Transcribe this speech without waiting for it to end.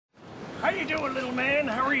How you doing, little man?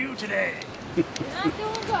 How are you today? Not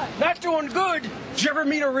doing good. Not doing good? Did you ever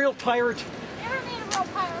meet a real pirate? Never meet a real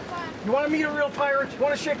pirate, son. You want to meet a real pirate? You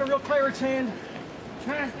want to shake a real pirate's hand?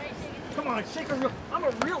 Huh? Come on, shake a real... I'm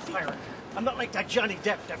a real pirate. I'm not like that Johnny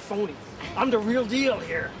Depp, that phony. I'm the real deal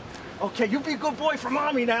here. Okay, you be a good boy for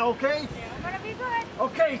mommy now, okay? Yeah, I'm gonna be good.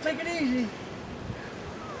 Okay, take it easy.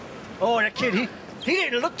 Oh, that kid, he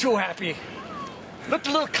didn't look too happy. Looked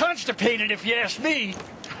a little constipated, if you ask me.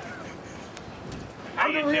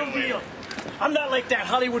 I'm the real deal. I'm not like that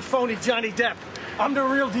Hollywood phony Johnny Depp. I'm the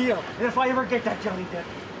real deal. And if I ever get that Johnny Depp,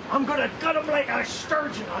 I'm gonna gut him like a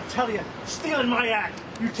sturgeon, I'll tell you. Stealing my act.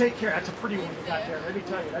 You take care. That's a pretty one you got there. Let me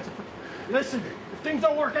tell you, that's a pretty... Listen, if things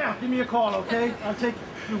don't work out, give me a call, okay?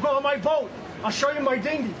 You go on my boat. I'll show you my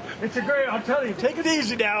dinghy. It's a great, I'll tell you. Take it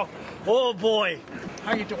easy now. Oh, boy.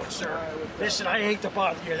 How you doing, sir? Listen, I hate to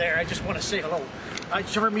bother you there. I just want to say hello.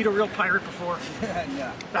 Did you ever meet a real pirate before?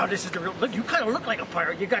 Yeah. Now, this is the real... Look, you kind of look like a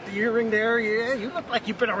pirate. You got the earring there. Yeah, you look like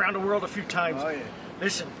you've been around the world a few times. Oh, yeah.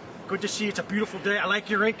 Listen, good to see you. It's a beautiful day. I like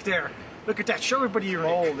your ink there. Look at that. Show everybody your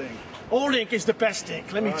ink. Old ink. Old ink is the best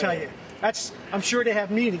ink, let me tell you. I'm sure they have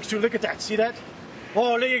meanings, too. Look at that. See that?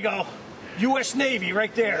 Oh, there you go. U.S. Navy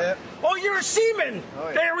right there. Yep. Oh, you're a seaman. Oh,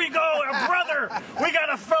 yeah. There we go, a brother. We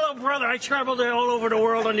got a fellow brother. I traveled all over the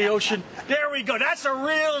world on the ocean. There we go. That's a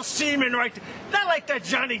real seaman right there. Not like that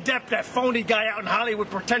Johnny Depp, that phony guy out in Hollywood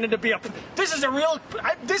pretending to be a... This is a real...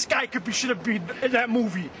 This guy should have been in that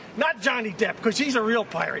movie. Not Johnny Depp, because he's a real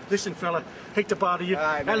pirate. Listen, fella, hate to bother you.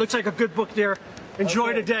 Right, that looks like a good book there.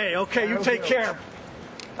 Enjoy the day. Okay, you take care.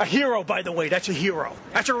 A hero, by the way. That's a hero.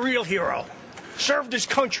 That's a real hero. Served his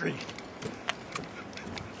country.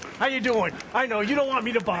 How you doing? I know, you don't want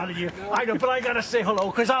me to bother you. I know, but I gotta say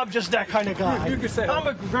hello, because I'm just that kind of guy. You can say hello. I'm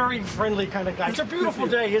a very friendly kind of guy. It's a beautiful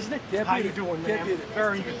day, isn't it? Yeah, How you doing, man? Yeah,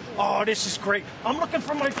 very good. Oh, this is great. I'm looking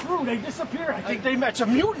for my crew. They disappeared. I think they met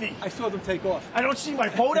some mutiny. I saw them take off. I don't see my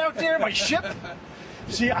boat out there, my ship.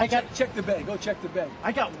 See, I got... Check the bay. Go check the bay.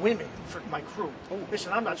 I got women for my crew. Oh.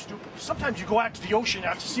 Listen, I'm not stupid. Sometimes you go out to the ocean,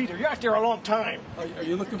 out to sea there. You're out there a long time. Are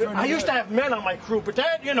you looking for I used to have men on my crew, but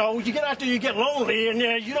that, you know, you get out there, you get lonely, and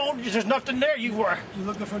you don't, there's nothing there. You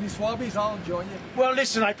looking for these swabbies? I'll join you. Well,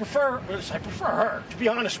 listen, I prefer her, to be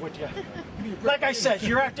honest with you. Like I said,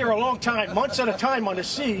 you're out there a long time, months at a time on the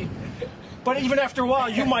sea. But even after a while,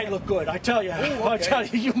 you might look good. I tell you. Ooh, okay. I tell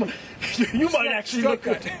you, you might actually look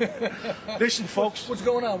good. Listen, folks. What's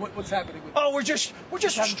going on? What's happening? Oh, we're just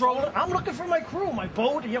strolling. I'm looking for my crew, my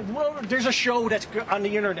boat. Yeah, well, there's a show that's on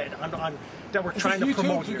the internet on that we're trying to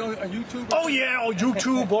promote. You go on YouTube? Oh yeah,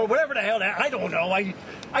 YouTube or whatever the hell that. I don't know.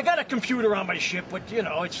 I got a computer on my ship, but you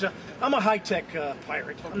know, it's I'm a high-tech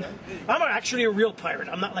pirate. Okay. I'm actually a real pirate.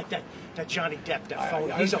 I'm not like that Johnny Depp, that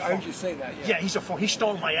phone. He's a phone. I heard you say that. Yeah, he's a phone. He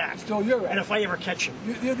stole my act. Stole your act. And if I ever catch him,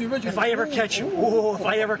 you're the original. If I ever catch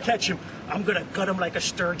him, I'm gonna gut him like a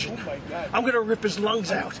sturgeon. Oh my God. I'm gonna rip his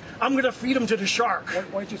lungs out. I'm gonna feed him to the shark.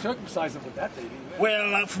 Why don't you circumcise him with that, baby?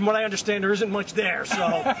 Well, from what I understand, there isn't much there,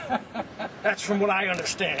 so that's from what I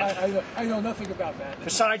understand. I know nothing about that.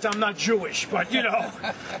 Besides, I'm not Jewish, but you know,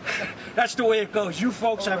 that's the way it goes. You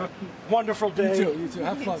folks have a wonderful day. You too.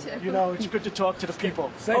 Have fun. You know, it's good to talk to the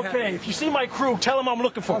people. Stay okay, happy. If you see my crew, tell them I'm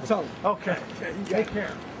looking for I'll them. tell them. Okay. Take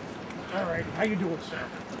care. All right. How you doing, sir?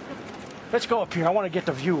 Let's go up here. I want to get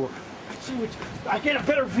the view. I get a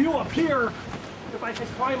better view up here if I can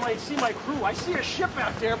see my crew. I see a ship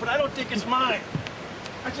out there, but I don't think it's mine.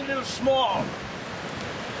 That's a little small.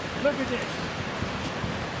 Look at this.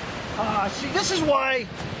 See, this is why...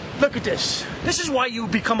 Look at this. This is why you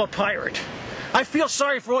become a pirate. I feel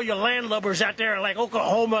sorry for all your landlubbers out there like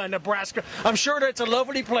Oklahoma and Nebraska. I'm sure that it's a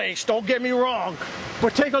lovely place, don't get me wrong.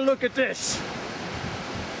 But take a look at this.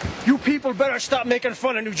 You people better stop making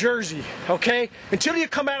fun of New Jersey, okay? Until you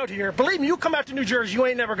come out here, believe me, you come out to New Jersey, you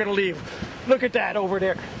ain't never gonna leave. Look at that over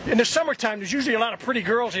there. In the summertime, there's usually a lot of pretty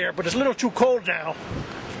girls here, but it's a little too cold now.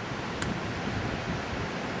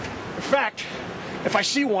 In fact, if I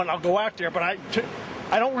see one, I'll go out there, but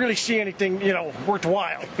I don't really see anything, you know,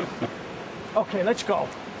 worthwhile. Okay, let's go.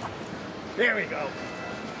 There we go.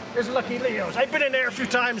 There's Lucky Leo's. I've been in there a few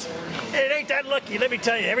times. It ain't that lucky, let me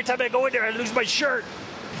tell you. Every time I go in there, I lose my shirt.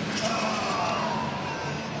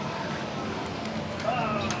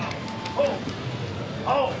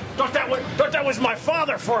 Oh, thought that was my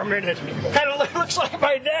father for a minute. Kind of looks like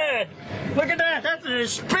my dad. Look at that. That's a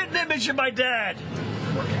spitting image of my dad.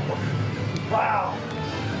 Wow.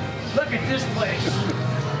 Look at this place.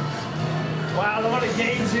 Wow, a lot of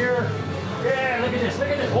games here. Yeah, look at this. Look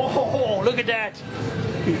at this. Oh, look at that.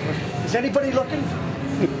 Is anybody looking?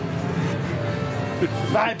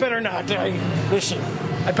 I better not. Listen.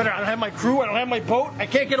 I don't have my crew, I don't have my boat, I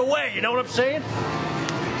can't get away, you know what I'm saying?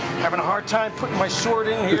 Having a hard time putting my sword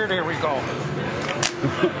in here, there we go.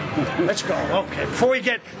 Let's go, okay.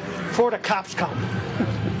 Before the cops come.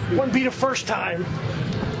 Wouldn't be the first time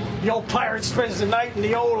the old pirate spends the night in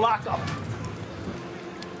the old lockup.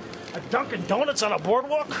 A Dunkin' Donuts on a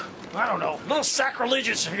boardwalk? I don't know. A little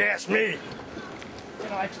sacrilegious if you ask me. You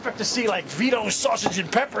know, I expect to see like Vito's sausage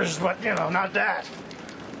and peppers, but you know, not that.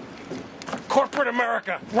 Corporate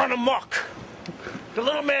America, run amok. The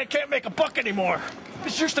little man can't make a buck anymore.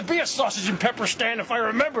 This used to be a sausage and pepper stand, if I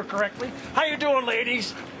remember correctly. How you doing,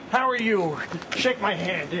 ladies? How are you? Shake my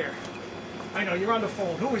hand, here. I know, you're on the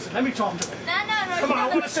phone. Who is it? Let me talk to him. No. Come on, I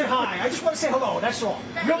want to say hi. I just want to say hello, that's all.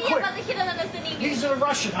 Real quick. He's a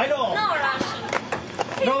Russian, I know. No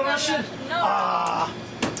Russian. No Russian? No.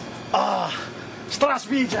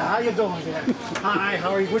 Strasvija, how you doing there? Hi,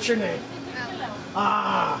 how are you? What's your name?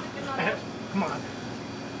 Come on.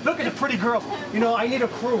 Look at the pretty girl. You know, I need a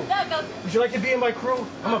crew. Would you like to be in my crew?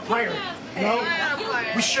 I'm a pirate. No?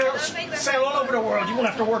 We sure sail all over the world. You won't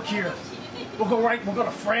have to work here. We'll go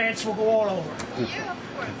to France, we'll go all over.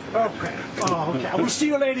 Okay. Oh, okay. We'll see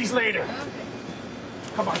you ladies later.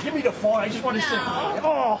 Come on, give me the phone. I just want to say hi.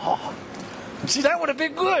 Oh. See, that would have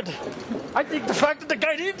been good. I think the fact that the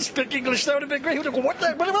guy didn't speak English, that would have been great. He would have gone, what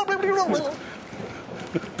the?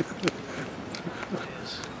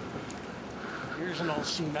 Here's an old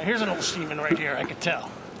seaman. Here's an old seaman right here, I can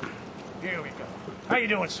tell. Here we go. How you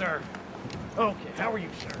doing, sir? Okay, how are you,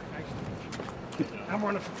 sir? Nice to meet you. I'm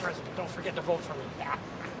running for president. Don't forget to vote for me.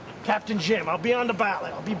 Captain Jim, I'll be on the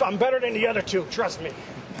ballot. I'm better than the other two, trust me.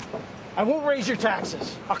 I won't raise your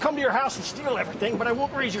taxes. I'll come to your house and steal everything, but I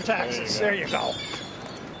won't raise your taxes. There you go.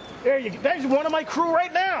 There you go. There's one of my crew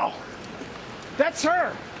right now. That's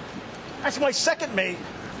her. That's my second mate.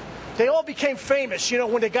 They all became famous, you know,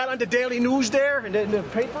 when they got on the daily news there in the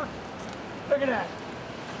paper. Look at that.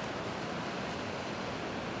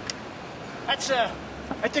 That's,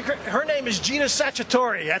 I think her name is Gina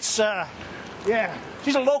Sacciatori. That's, yeah,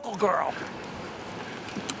 she's a local girl.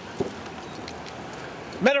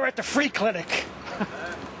 Met her at the free clinic.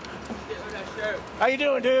 How you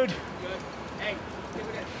doing, dude? Good. Hey,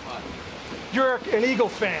 You're an Eagle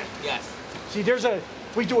fan. yes. See,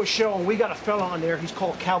 we do a show and we got a fella on there. He's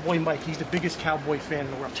called Cowboy Mike. He's the biggest cowboy fan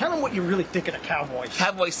in the world. Tell him what you really think of the Cowboys.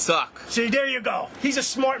 Cowboys suck. See, there you go. He's a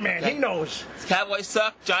smart man. He knows. Cowboys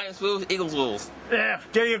suck. Giants rules. Eagles rules. Yeah,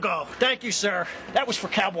 there you go. Thank you, sir. That was for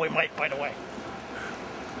Cowboy Mike, by the way.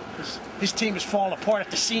 His team is falling apart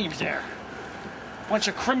at the seams there. Bunch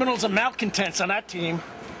of criminals and malcontents on that team.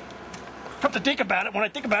 Come to think about it, when I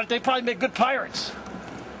think about it, they probably make good pirates.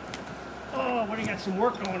 Oh, we got some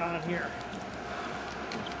work going on here.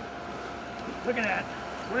 Look at that.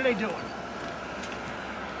 What are they doing?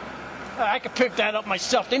 I could pick that up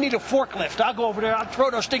myself. They need a forklift. I'll go over there. I'll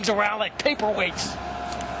throw those things around like paperweights.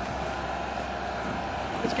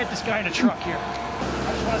 Let's get this guy in the truck here.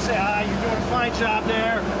 I just want to say hi. You're doing a fine job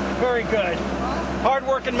there. Very good.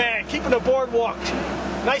 Hard-working man. Keeping the boardwalk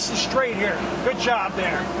nice and straight here. Good job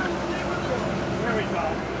there. There we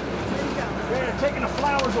go. They're taking the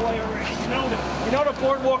flowers away already. You know the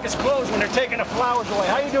boardwalk is closed when they're taking the flowers away.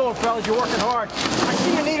 How you doing, fellas? You're working hard. I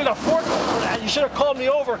see you needed a forklift for that. You should have called me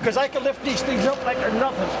over because I can lift these things up like they're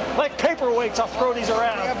nothing. Like paperweights, I'll throw these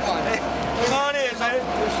around. Come on in, man.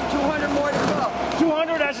 There's 200 more to go.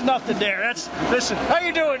 200, that's nothing there. Listen, how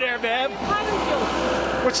you doing there, ma'am?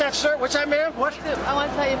 What's that, sir? What's that, ma'am? What? I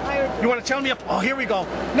want to tell you pirate. You want to tell me? Oh, here we go.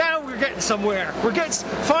 Now we're getting somewhere. We're getting,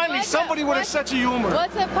 finally, somebody with a sense of humor.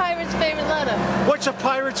 What's a pirate's favorite letter? What's a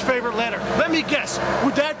pirate's favorite letter? Let me guess.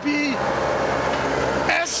 Would that be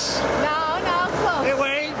S? No, close. Hey,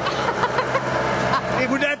 wait.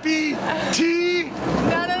 Would that be T?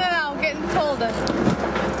 No, I'm getting told it.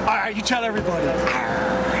 All right, you tell everybody.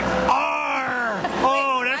 R.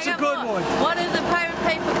 Oh, that's a good one. What does a pirate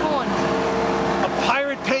pay for corn? A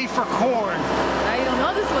pirate pay for corn. Now you don't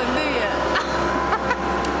know this one, do you?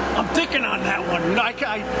 I'm thinking on that one. You know,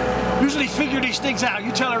 I usually figure these things out.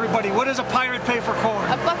 You tell everybody, what does a pirate pay for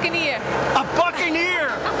corn? A buccaneer. A buccaneer.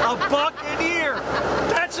 A buccaneer.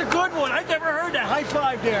 That's a good one. I've never heard that. High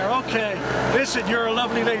five there. Okay. Listen, you're a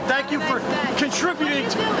lovely lady. Thank you for contributing.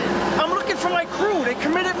 What are you doing? I'm looking for my crew. They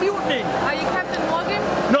committed mutiny. Are you Captain Morgan?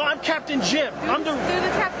 No, I'm Captain Jim. Do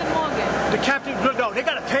the Captain Morgan. The captain. No, they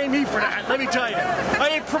gotta pay me for that. Let me tell you. I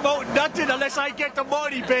ain't promoting nothing unless I get the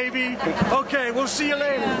money, baby. Okay, we'll see you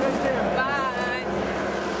later. Take care. Bye.